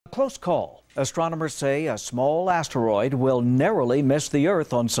Close call. Astronomers say a small asteroid will narrowly miss the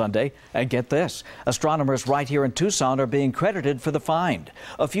Earth on Sunday. And get this, astronomers right here in Tucson are being credited for the find.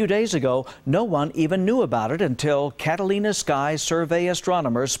 A few days ago, no one even knew about it until Catalina Sky Survey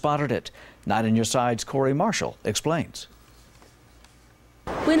astronomers spotted it. 9 on Your Side's Corey Marshall explains.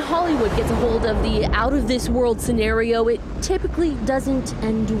 When Hollywood gets a hold of the out-of-this-world scenario, it typically doesn't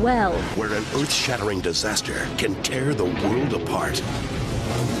end well. Where an earth-shattering disaster can tear the world apart.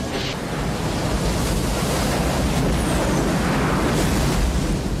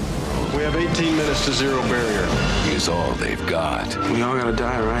 We have 18 minutes to zero barrier. Is all they've got. We all gotta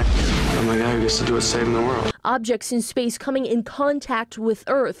die, right? I'm the guy who gets to do it saving the world. Objects in space coming in contact with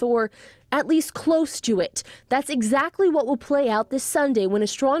Earth, or at least close to it. That's exactly what will play out this Sunday when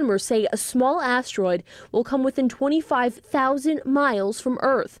astronomers say a small asteroid will come within 25,000 miles from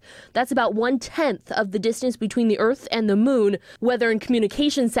Earth. That's about 1/10 of the distance between the Earth and the Moon. Weather and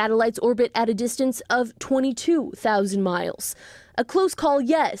communication satellites orbit at a distance of 22,000 miles. A close call,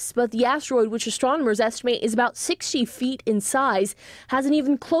 yes, but the asteroid, which astronomers estimate is about 60 feet in size, has an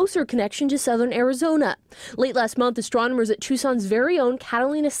even closer connection to southern Arizona. Late last month, astronomers at Tucson's very own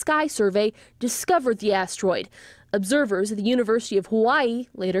Catalina Sky Survey discovered the asteroid. Observers at the University of Hawaii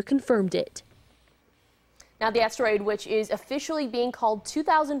later confirmed it. Now, the asteroid, which is officially being called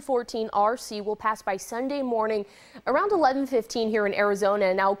 2014 RC, will pass by Sunday morning around 11:15 here in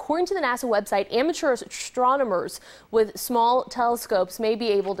Arizona. Now, according to the NASA website, amateur astronomers with small telescopes may be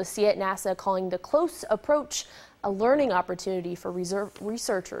able to see it. NASA calling the close approach a learning opportunity for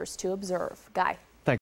researchers to observe. Guy.